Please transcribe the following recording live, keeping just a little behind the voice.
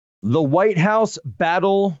The White House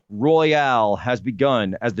battle royale has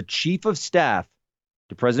begun as the chief of staff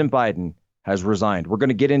to President Biden has resigned. We're going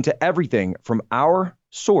to get into everything from our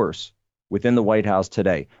source within the White House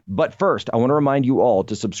today. But first, I want to remind you all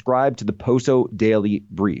to subscribe to the Poso Daily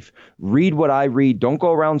Brief. Read what I read. Don't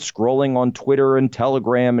go around scrolling on Twitter and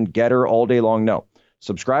Telegram and Getter all day long. No.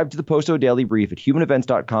 Subscribe to the Poso Daily Brief at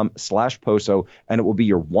humanevents.com/Poso, and it will be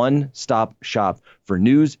your one-stop shop for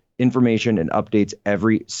news, information, and updates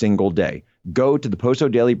every single day. Go to the Poso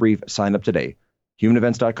Daily Brief, sign up today.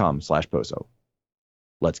 humanevents.com/Poso.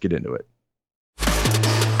 Let's get into it.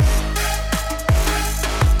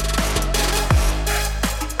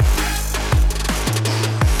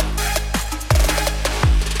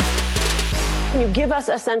 Can you give us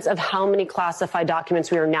a sense of how many classified documents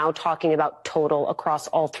we are now talking about total across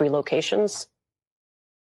all three locations?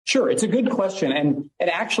 Sure, it's a good question. And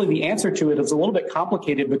actually the answer to it is a little bit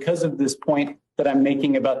complicated because of this point that I'm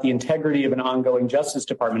making about the integrity of an ongoing Justice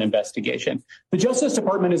Department investigation. The Justice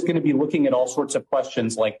Department is going to be looking at all sorts of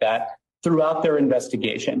questions like that throughout their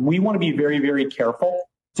investigation. We want to be very, very careful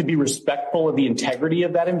to be respectful of the integrity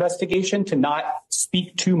of that investigation, to not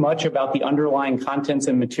speak too much about the underlying contents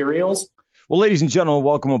and materials. Well, ladies and gentlemen,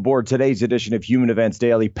 welcome aboard today's edition of Human Events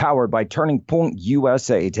Daily, powered by Turning Point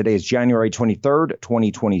USA. Today is January 23rd,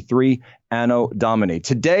 2023, Anno Domini.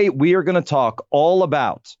 Today, we are going to talk all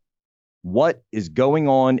about what is going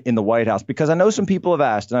on in the White House, because I know some people have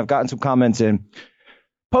asked, and I've gotten some comments in,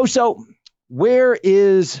 Poso, where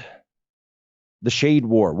is the shade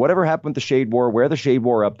war? Whatever happened with the shade war? Where are the shade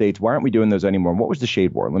war updates? Why aren't we doing those anymore? What was the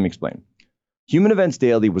shade war? Let me explain. Human Events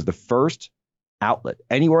Daily was the first outlet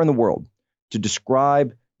anywhere in the world to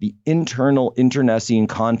describe the internal internecine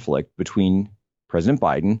conflict between President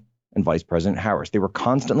Biden and Vice President Harris. They were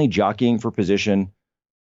constantly jockeying for position,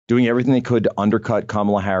 doing everything they could to undercut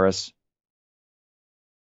Kamala Harris.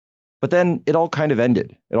 But then it all kind of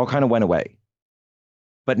ended. It all kind of went away.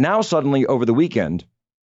 But now suddenly over the weekend,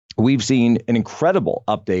 we've seen an incredible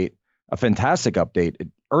update, a fantastic update,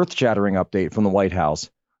 an earth-shattering update from the White House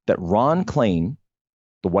that Ron Klain,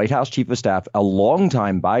 the White House chief of staff, a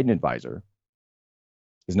longtime Biden advisor,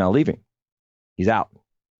 is now leaving. He's out.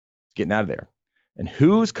 He's getting out of there. And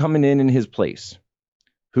who's coming in his place?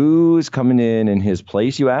 Who's coming in his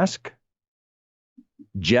place, you ask?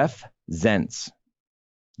 Jeff Zients.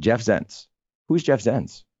 Jeff Zients. Who's Jeff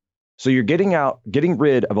Zients? So you're getting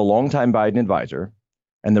rid of a longtime Biden advisor,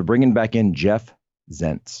 and they're bringing back in Jeff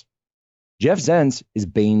Zients. Jeff Zients is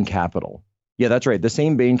Bain Capital. Yeah, that's right. The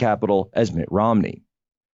same Bain Capital as Mitt Romney.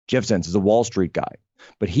 Jeff Zients is a Wall Street guy,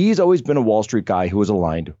 but he's always been a Wall Street guy who was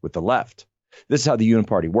aligned with the left. This is how the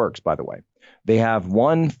Uniparty works, by the way. They have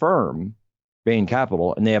one firm, Bain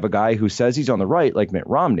Capital, and they have a guy who says he's on the right, like Mitt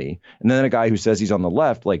Romney, and then a guy who says he's on the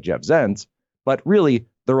left, like Jeff Zients, but really,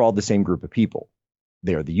 they're all the same group of people.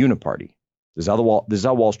 They're the Uniparty. This is how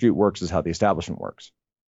Wall Street works. This is how the establishment works.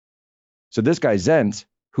 So this guy Zients,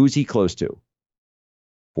 who's he close to?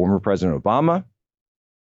 Former President Obama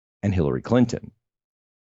and Hillary Clinton.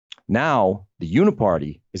 Now, the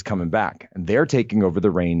Uniparty is coming back, and they're taking over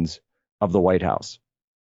the reins of the White House.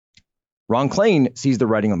 Ron Klain sees the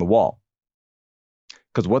writing on the wall.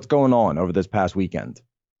 Because what's going on over this past weekend?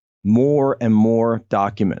 More and more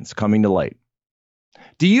documents coming to light.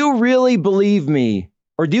 Do you really believe me,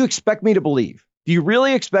 or do you expect me to believe? Do you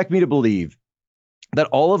really expect me to believe that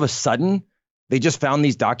all of a sudden they just found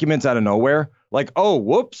these documents out of nowhere? Like, oh,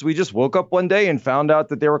 whoops, we just woke up one day and found out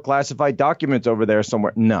that there were classified documents over there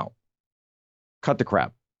somewhere. No. Cut the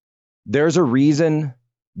crap. There's a reason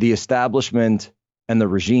the establishment and the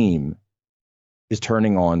regime is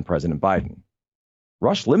turning on President Biden.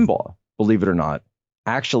 Rush Limbaugh, believe it or not,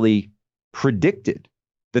 actually predicted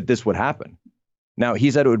that this would happen. Now, he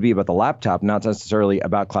said it would be about the laptop, not necessarily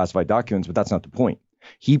about classified documents, but that's not the point.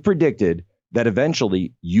 He predicted that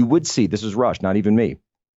eventually you would see, this is Rush, not even me,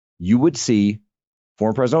 you would see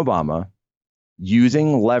former President Obama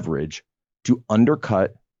using leverage to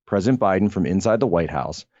undercut President Biden from inside the White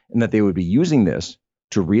House, and that they would be using this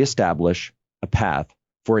to reestablish a path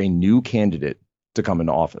for a new candidate to come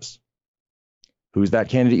into office. Who's that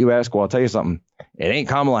candidate, you ask? Well, I'll tell you something. It ain't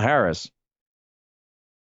Kamala Harris.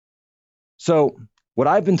 So what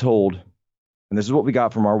I've been told, and this is what we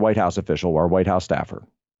got from our White House official, our White House staffer.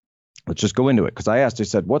 Let's just go into it. Because I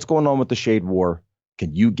said, what's going on with the shade war?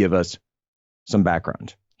 Can you give us some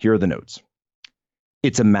background? Here are the notes.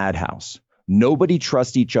 It's a madhouse. Nobody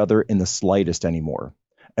trusts each other in the slightest anymore.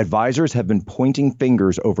 Advisors have been pointing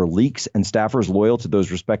fingers over leaks, and staffers loyal to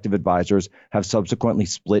those respective advisors have subsequently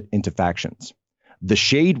split into factions. The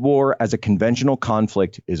shade war as a conventional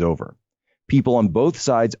conflict is over. People on both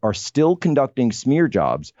sides are still conducting smear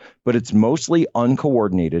jobs, but it's mostly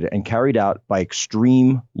uncoordinated and carried out by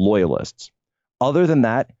extreme loyalists. Other than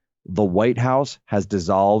that, the White House has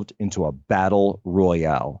dissolved into a battle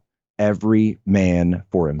royale. Every man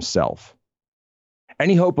for himself.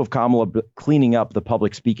 Any hope of Kamala cleaning up the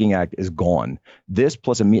Public Speaking Act is gone. This,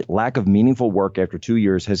 plus a lack of meaningful work after 2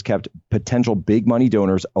 years, has kept potential big money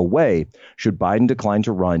donors away should Biden decline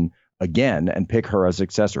to run again and pick her as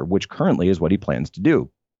successor, which currently is what he plans to do.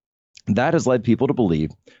 That has led people to believe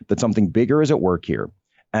that something bigger is at work here.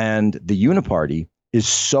 And the Uniparty is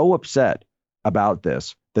so upset about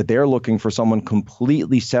this that they're looking for someone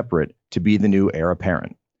completely separate to be the new heir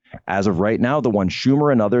apparent. As of right now, the one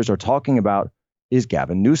Schumer and others are talking about is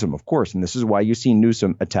Gavin Newsom, of course. And this is why you see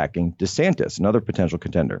Newsom attacking DeSantis, another potential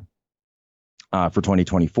contender for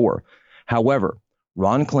 2024. However,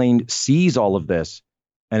 Ron Klain sees all of this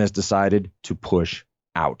and has decided to push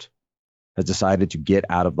out, has decided to get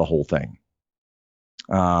out of the whole thing.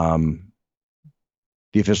 The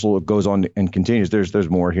official goes on and continues. There's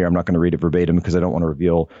more here. I'm not going to read it verbatim because I don't want to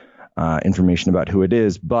reveal information about who it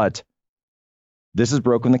is. But this has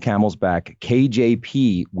broken the camel's back.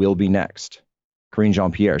 KJP will be next. Karine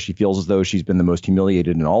Jean-Pierre. She feels as though she's been the most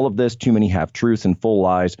humiliated in all of this. Too many half-truths and full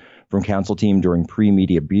lies from council team during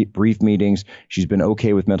pre-media brief meetings. She's been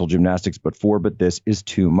okay with mental gymnastics before, but this is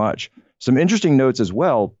too much. Some interesting notes as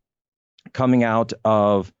well coming out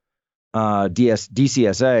of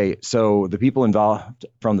DCSA. So the people involved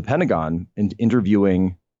from the Pentagon in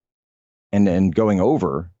interviewing and going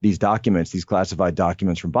over these documents, these classified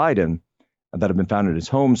documents from Biden that have been found at his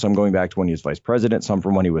home. Some going back to when he was vice president, some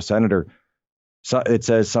from when he was senator. So it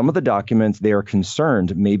says some of the documents they are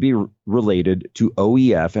concerned may be related to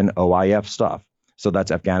OEF and OIF stuff. So that's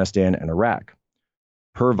Afghanistan and Iraq.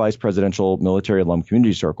 Per vice presidential military alum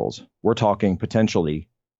community circles, we're talking potentially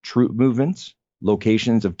troop movements,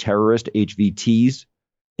 locations of terrorist HVTs,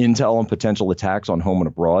 intel on potential attacks on home and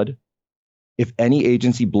abroad. If any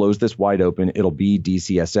agency blows this wide open, it'll be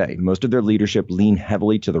DCSA. Most of their leadership lean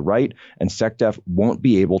heavily to the right, and SecDef won't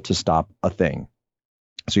be able to stop a thing.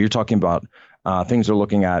 So you're talking about things they're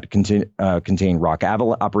looking at contain Operation Rock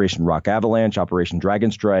Avalanche, Operation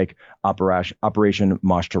Dragon Strike, Operation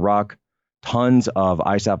Mosh Tarak, tons of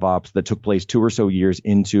ISAF ops that took place 2 or so years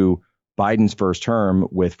into Biden's first term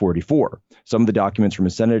with 44. Some of the documents from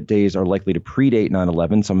his Senate days are likely to predate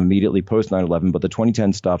 9/11, some immediately post 9/11, but the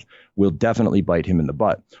 2010 stuff will definitely bite him in the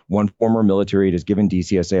butt. One former military aide has given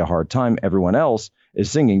DCSA a hard time. Everyone else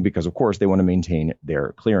is singing because, of course, they want to maintain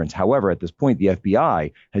their clearance. However, at this point, the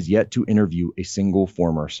FBI has yet to interview a single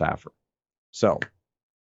former staffer. So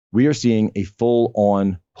we are seeing a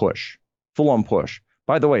full-on push.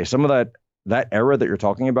 By the way, some of that era that you're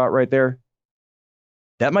talking about right there,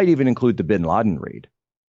 that might even include the bin Laden raid.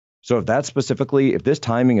 So if this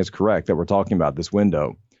timing is correct that we're talking about this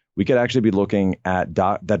window, we could actually be looking at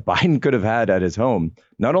that Biden could have had at his home,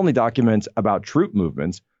 not only documents about troop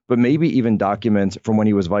movements, but maybe even documents from when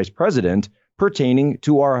he was vice president pertaining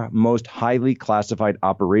to our most highly classified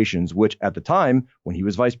operations, which at the time when he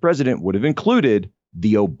was vice president would have included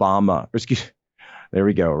the there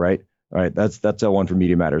we go, right? All right, that's a one for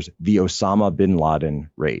Media Matters, the Osama bin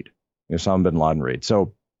Laden raid.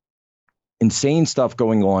 So insane stuff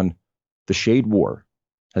going on. The shade war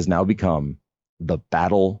has now become the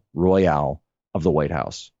battle royale of the White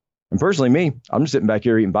House. And personally, I'm just sitting back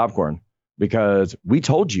here eating popcorn because we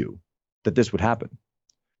told you that this would happen.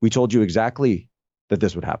 We told you exactly that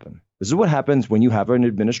this would happen. This is what happens when you have an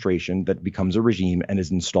administration that becomes a regime and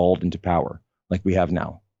is installed into power like we have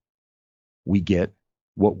now. We get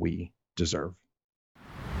what we deserve.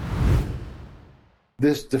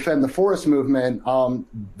 This Defend the Forest movement,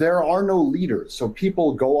 there are no leaders. So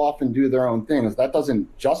people go off and do their own things. That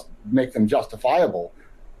doesn't just make them justifiable.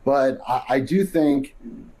 But I do think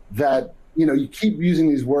that, you keep using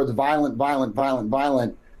these words, violent, and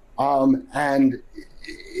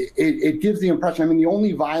it gives the impression, the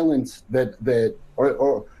only violence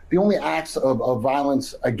or the only acts of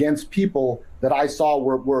violence against people that I saw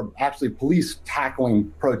were actually police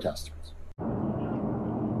tackling protesters.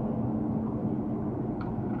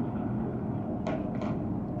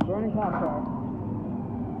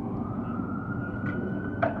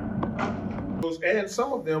 And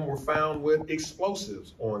some of them were found with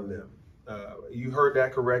explosives on them. You heard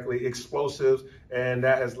that correctly, explosives, and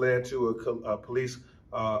that has led to a police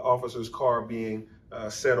officer's car being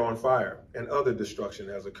set on fire, and other destruction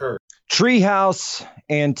has occurred. Treehouse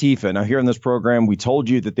Antifa. Now, here in this program, we told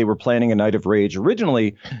you that they were planning a night of rage.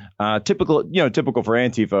 Originally, typical for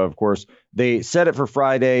Antifa, of course. They set it for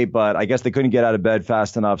Friday, but I guess they couldn't get out of bed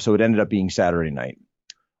fast enough, so it ended up being Saturday night.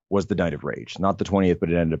 was the Night of Rage, not the 20th,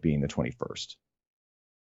 but it ended up being the 21st.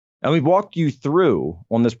 And we walked you through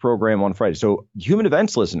on this program on Friday. So Human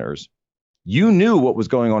Events listeners, you knew what was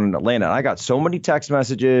going on in Atlanta. And I got so many text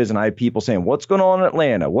messages and I had people saying, what's going on in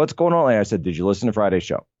Atlanta? What's going on in Atlanta? I said, did you listen to Friday's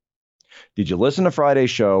show? Did you listen to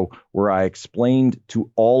Friday's show where I explained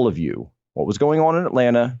to all of you what was going on in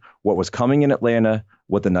Atlanta, what was coming in Atlanta,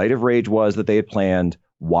 what the Night of Rage was that they had planned,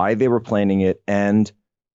 why they were planning it, and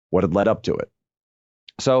what had led up to it?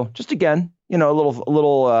 So just again, a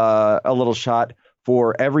little shot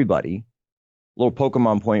for everybody, a little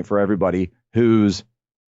Pokemon point for everybody who's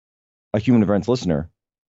a Human Events listener.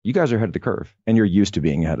 You guys are ahead of the curve, and you're used to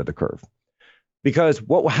being ahead of the curve. Because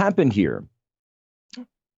what happened here,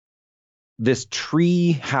 this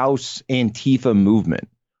tree house Antifa movement,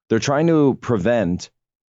 they're trying to prevent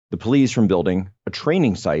the police from building a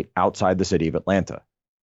training site outside the city of Atlanta.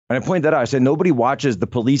 And I pointed that out. I said, nobody watches the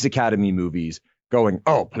Police Academy movies going,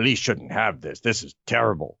 oh, police shouldn't have this. This is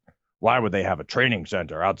terrible. Why would they have a training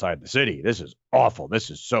center outside the city? This is awful. This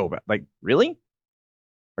is so bad. Like, really?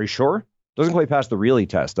 Are you sure? Doesn't quite pass the really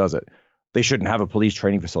test, does it? They shouldn't have a police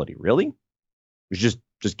training facility. Really? We should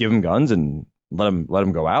just give them guns and let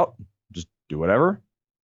them go out. Just do whatever.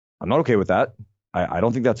 I'm not okay with that. I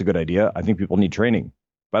don't think that's a good idea. I think people need training.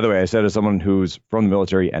 By the way, I said as someone who's from the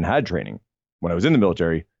military and had training when I was in the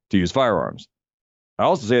military to use firearms. I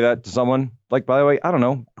also say that to someone like, by the way, I don't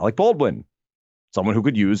know, Alec Baldwin, someone who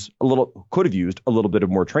could have used a little bit of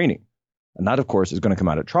more training. And that, of course, is going to come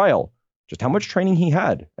out at trial, just how much training he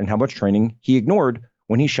had and how much training he ignored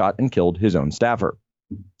when he shot and killed his own staffer.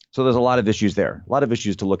 So there's a lot of issues there, a lot of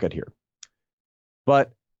issues to look at here.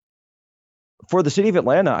 But for the city of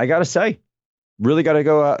Atlanta, I got to say, really got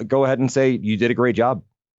to go ahead and say you did a great job.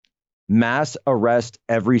 Mass arrest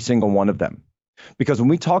every single one of them. Because when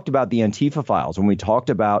we talked about the Antifa files, when we talked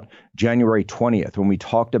about January 20th, when we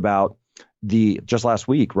talked about just last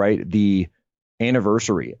week, right, the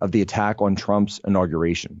anniversary of the attack on Trump's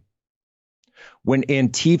inauguration, when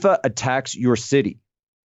Antifa attacks your city,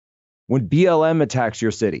 when BLM attacks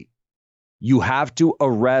your city, you have to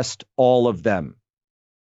arrest all of them.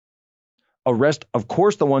 Arrest, of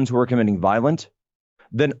course, the ones who are committing violence,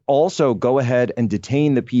 then also go ahead and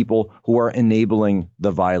detain the people who are enabling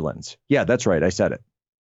the violence. Yeah, that's right. I said it.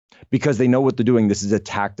 Because they know what they're doing. This is a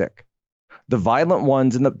tactic. The violent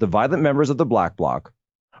ones and the violent members of the Black Bloc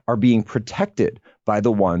are being protected by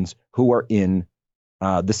the ones who are in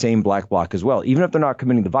the same Black Bloc as well. Even if they're not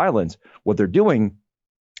committing the violence, what they're doing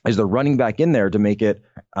is they're running back in there to make it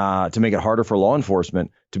harder for law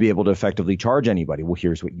enforcement to be able to effectively charge anybody. Well,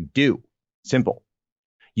 here's what you do. Simple.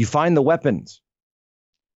 You find the weapons.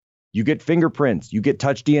 You get fingerprints. You get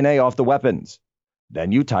touch DNA off the weapons.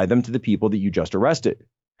 Then you tie them to the people that you just arrested.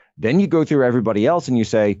 Then you go through everybody else and you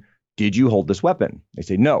say, did you hold this weapon? They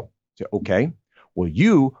say, no. I say, okay. Well,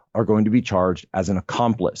 you are going to be charged as an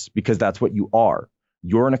accomplice because that's what you are.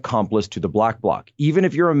 You're an accomplice to the Black Bloc. Even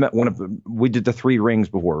if you're we did the 3 rings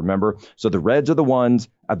before, remember? So the reds are the ones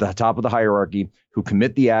at the top of the hierarchy who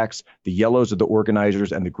commit the acts. The yellows are the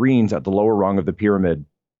organizers, and the greens at the lower rung of the pyramid,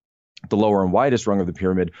 the lower and widest rung of the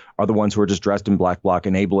pyramid, are the ones who are just dressed in Black Bloc,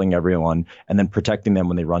 enabling everyone and then protecting them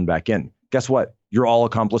when they run back in. Guess what? You're all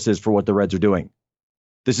accomplices for what the reds are doing.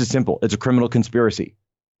 This is simple. It's a criminal conspiracy.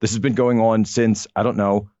 This has been going on since, I don't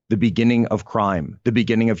know, the beginning of crime, the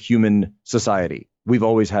beginning of human society. We've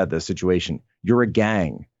always had this situation. You're a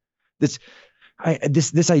gang. This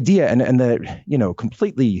idea and the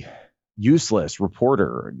completely useless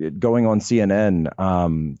reporter going on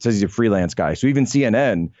CNN says he's a freelance guy. So even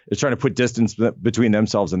CNN is trying to put distance between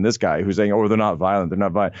themselves and this guy who's saying, oh, they're not violent. They're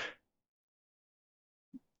not violent.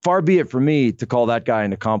 Far be it from me to call that guy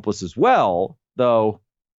an accomplice as well, though.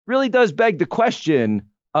 Really does beg the question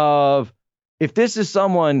of if this is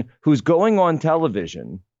someone who's going on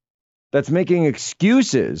television that's making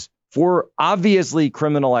excuses for obviously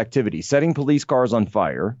criminal activity, setting police cars on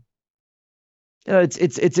fire.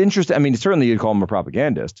 It's interesting. I mean, certainly you'd call him a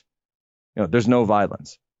propagandist. There's no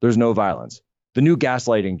violence. There's no violence. The new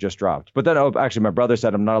gaslighting just dropped. But then, actually, my brother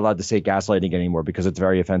said I'm not allowed to say gaslighting anymore because it's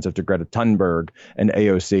very offensive to Greta Thunberg and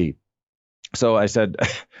AOC. So I said,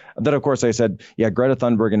 then of course I said, yeah, Greta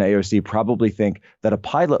Thunberg and AOC probably think that a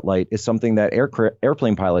pilot light is something that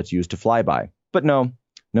airplane pilots use to fly by. But no.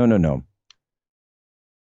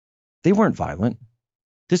 They weren't violent.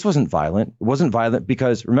 This wasn't violent. It wasn't violent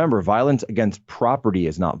because, remember, violence against property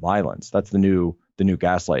is not violence. That's the new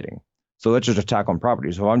gaslighting. So let's just attack on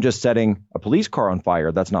property. So if I'm just setting a police car on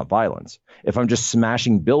fire, that's not violence. If I'm just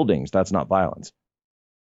smashing buildings, that's not violence.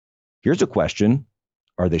 Here's a question.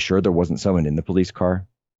 Are they sure there wasn't someone in the police car?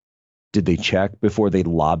 Did they check before they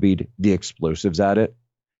lobbied the explosives at it?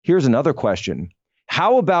 Here's another question.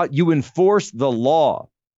 How about you enforce the law?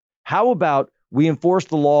 How about we enforce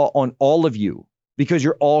the law on all of you because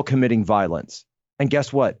you're all committing violence? And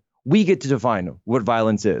guess what? We get to define what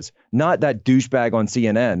violence is, not that douchebag on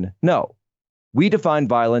CNN. No, we define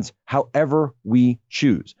violence however we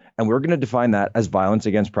choose. And we're going to define that as violence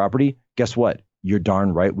against property. Guess what? You're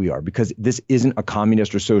darn right we are, because this isn't a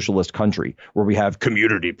communist or socialist country where we have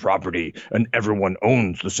community property and everyone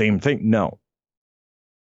owns the same thing. No.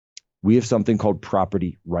 We have something called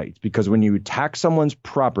property rights, because when you attack someone's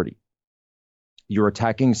property, you're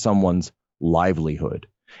attacking someone's livelihood.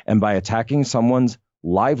 And by attacking someone's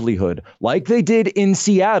livelihood, like they did in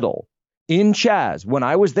Seattle, in Chaz, when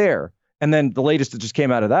I was there, and then the latest that just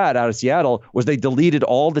came out of Seattle was they deleted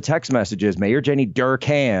all the text messages. Mayor Jenny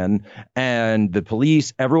Durkan and the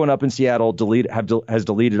police, everyone up in Seattle has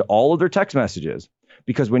deleted all of their text messages,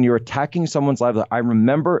 because when you're attacking someone's livelihood, I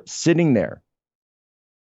remember sitting there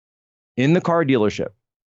in the car dealership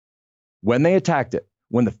when they attacked it,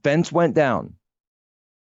 when the fence went down,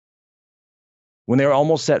 when they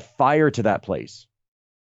almost set fire to that place,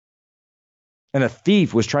 and a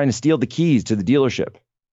thief was trying to steal the keys to the dealership,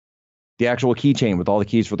 the actual keychain with all the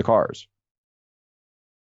keys for the cars.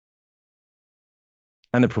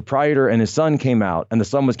 And the proprietor and his son came out, and the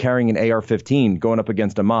son was carrying an AR-15 going up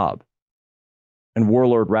against a mob. And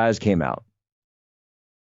Warlord Raz came out.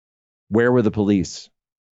 Where were the police?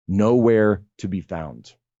 Nowhere to be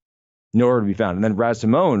found. Nowhere to be found. And then Raz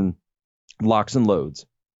Simone, locks and loads,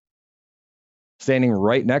 standing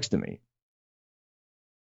right next to me.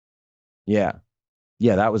 Yeah,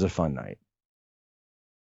 that was a fun night.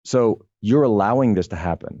 So you're allowing this to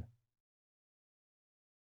happen.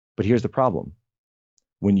 But here's the problem.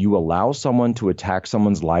 When you allow someone to attack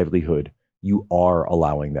someone's livelihood, you are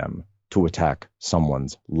allowing them to attack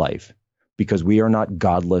someone's life, because we are not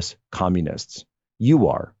godless communists. You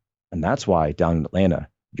are. And that's why down in Atlanta,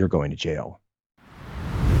 you're going to jail.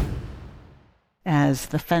 As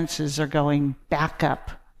the fences are going back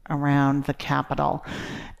up around the Capitol.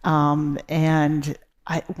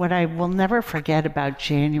 What I will never forget about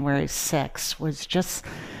January 6th was just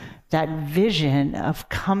that vision of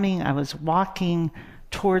I was walking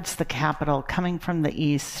towards the Capitol, coming from the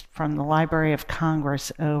east, from the Library of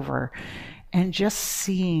Congress over, and just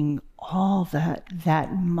seeing all that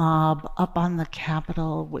mob up on the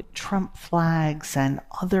Capitol with Trump flags and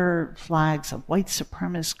other flags of white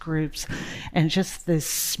supremacist groups, and just this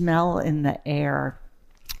smell in the air.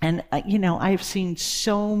 And, I've seen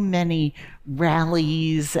so many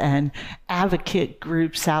rallies and advocate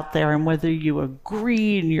groups out there, and whether you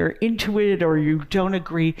agree and you're into it or you don't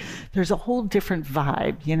agree, there's a whole different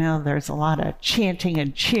vibe. There's a lot of chanting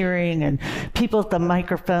and cheering and people at the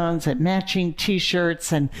microphones and matching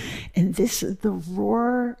T-shirts. And the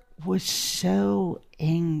roar was so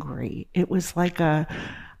angry. It was like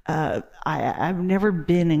I've never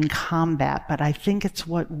been in combat, but I think it's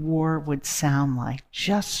what war would sound like.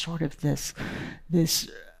 Just sort of this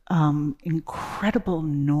incredible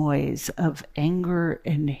noise of anger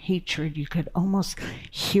and hatred. You could almost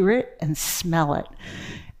hear it and smell it.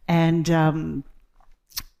 And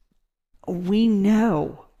we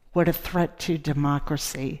know what a threat to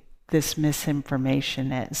democracy this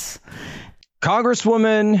misinformation is.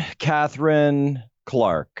 Congresswoman Katherine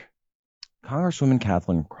Clark.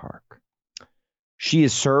 She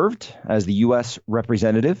has served as the U.S.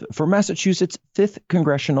 representative for Massachusetts' 5th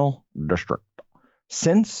Congressional District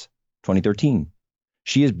since 2013.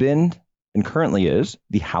 She has been and currently is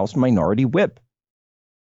the House Minority Whip.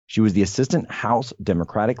 She was the Assistant House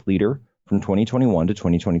Democratic Leader from 2021 to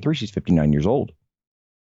 2023. She's 59 years old.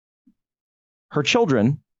 Her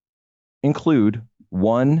children include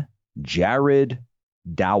one Jared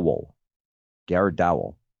Dowell. Jared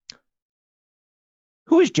Dowell.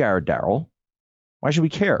 Who is Jared Dowell? Why should we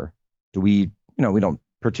care? We don't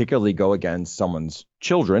particularly go against someone's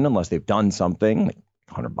children unless they've done something, like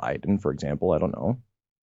Hunter Biden, for example. I don't know.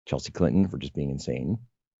 Chelsea Clinton for just being insane.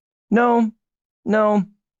 No. We're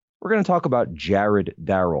going to talk about Jared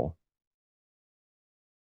Dowell,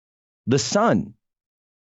 the son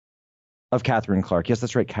of Katherine Clark. Yes,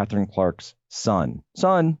 that's right. Katherine Clark's son.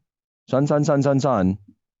 Son.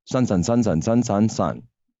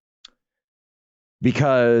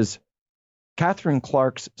 Because Katherine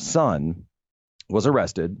Clark's son was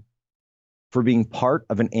arrested for being part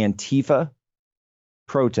of an Antifa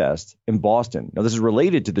protest in Boston. Now, this is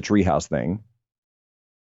related to the Treehouse thing,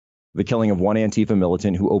 the killing of one Antifa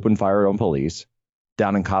militant who opened fire on police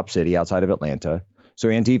down in Cop City outside of Atlanta. So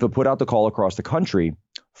Antifa put out the call across the country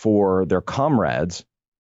for their comrades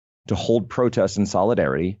to hold protests in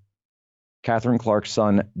solidarity. Katherine Clark's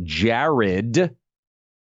son, Jared,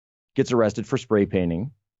 gets arrested for spray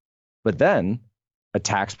painting, but then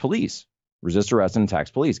attacks police, resists arrest and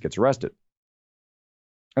attacks police, gets arrested.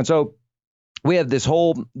 And so we have this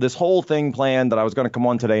whole thing planned that I was going to come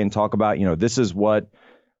on today and talk about. This is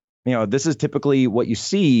typically what you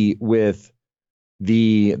see with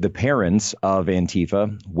the parents of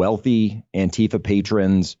Antifa, wealthy Antifa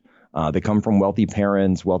patrons. They come from wealthy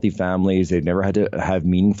parents, wealthy families. They've never had to have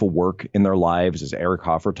meaningful work in their lives, as Eric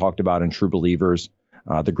Hoffer talked about in True Believers,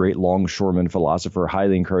 the great longshoreman philosopher.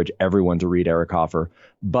 Highly encourage everyone to read Eric Hoffer.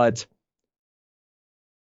 But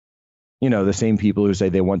the same people who say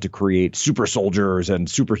they want to create super soldiers and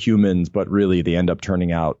superhumans, but really they end up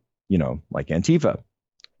turning out, like Antifa.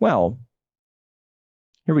 Well,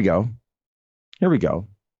 here we go.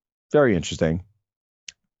 Very interesting.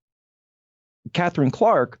 Catherine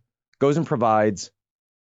Clark goes and provides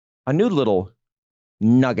a new little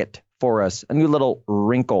nugget for us, a new little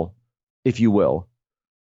wrinkle, if you will,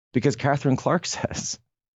 because Catherine Clark says,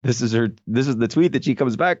 this is the tweet that she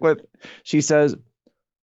comes back with. She says,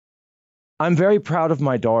 "I'm very proud of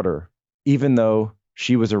my daughter, even though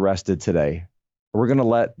she was arrested today. We're going to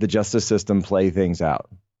let the justice system play things out."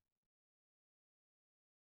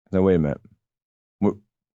 Now, wait a minute.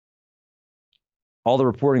 All the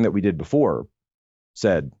reporting that we did before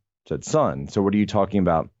said son. So what are you talking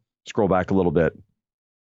about? Scroll back a little bit.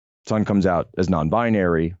 Son comes out as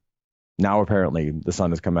non-binary. Now apparently the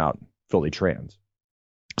son has come out fully trans.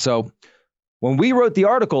 So when we wrote the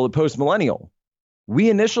article at Post Millennial, we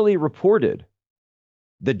initially reported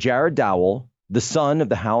that Jared Dowell, the son of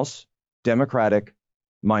the House Democratic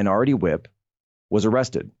Minority Whip, was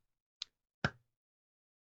arrested.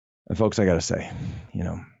 And folks, I got to say,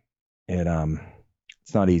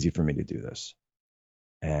 it's not easy for me to do this.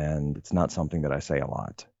 And it's not something that I say a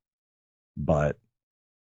lot. But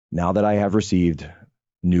now that I have received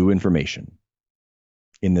new information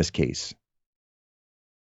in this case,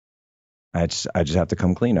 I just have to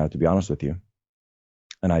come clean out, to be honest with you.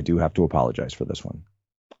 And I do have to apologize for this one.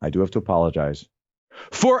 I do have to apologize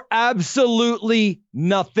for absolutely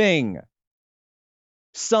nothing.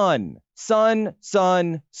 Son.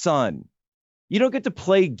 You don't get to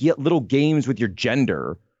play little games with your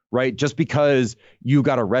gender, right? Just because you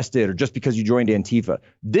got arrested or just because you joined Antifa.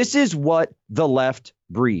 This is what the left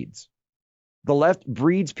breeds. The left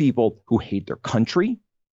breeds people who hate their country.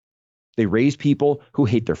 They raise people who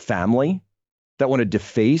hate their family, that want to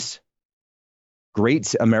deface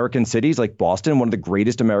great American cities like Boston, one of the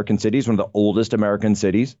greatest American cities, one of the oldest American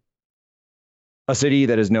cities, a city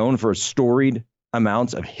that is known for storied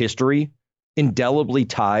amounts of history, indelibly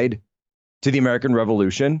tied to the American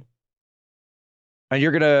Revolution. And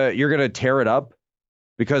you're gonna tear it up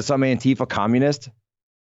because some Antifa communist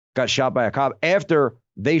got shot by a cop after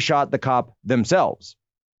they shot the cop themselves.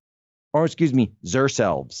 Or excuse me,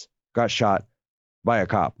 Zerselves got shot by a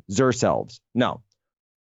cop. Zerselves. No.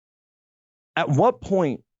 At what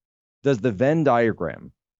point does the Venn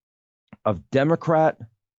diagram of Democrat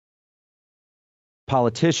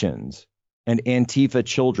politicians and Antifa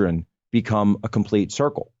children become a complete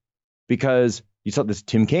circle? Because you saw this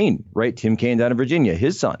Tim Kaine, right? Tim Kaine down in Virginia,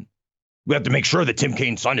 his son. We have to make sure that Tim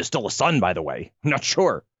Kaine's son is still a son, by the way. I'm not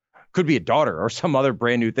sure. Could be a daughter or some other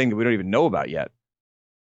brand new thing that we don't even know about yet.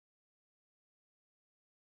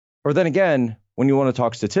 Or then again, when you want to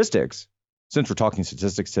talk statistics, since we're talking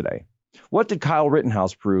statistics today, what did Kyle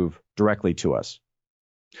Rittenhouse prove directly to us?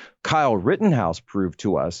 Kyle Rittenhouse proved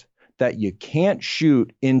to us that you can't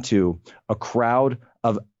shoot into a crowd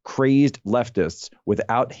of crazed leftists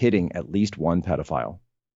without hitting at least one pedophile.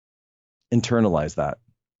 Internalize that.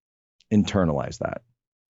 Internalize that.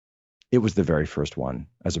 It was the very first one,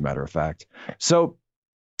 as a matter of fact. So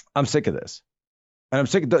I'm sick of this. And I'm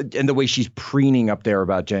sick of the way she's preening up there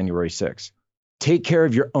about January 6th. Take care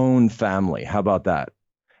of your own family. How about that?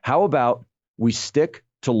 How about we stick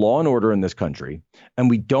to law and order in this country and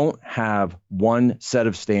we don't have one set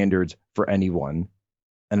of standards for anyone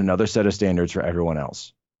and another set of standards for everyone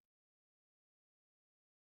else?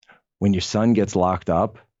 When your son gets locked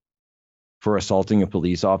up for assaulting a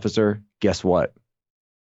police officer, guess what?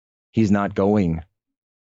 He's not going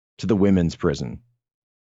to the women's prison.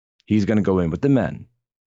 He's going to go in with the men.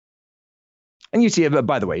 And you see,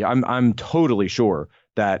 by the way, I'm totally sure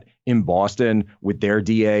that in Boston with their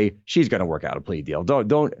DA, she's going to work out a plea deal. I'm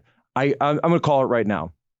going to call it right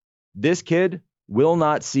now. This kid will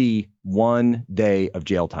not see 1 day of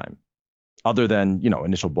jail time other than,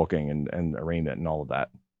 initial booking and arraignment and all of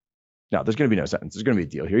that. Now, there's going to be no sentence. There's going to be a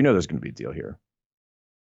deal here. There's going to be a deal here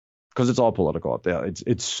because it's all political up there.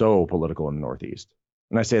 It's so political in the Northeast.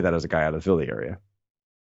 And I say that as a guy out of the Philly area.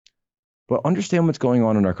 But understand what's going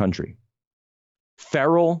on in our country.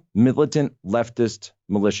 Feral, militant, leftist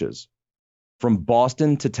militias from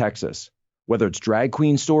Boston to Texas, whether it's Drag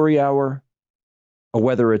Queen Story Hour or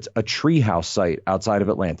whether it's a treehouse site outside of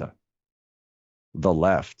Atlanta. The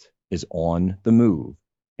left is on the move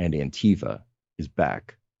and Antifa is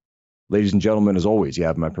back. Ladies and gentlemen, as always, you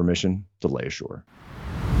have my permission to lay ashore.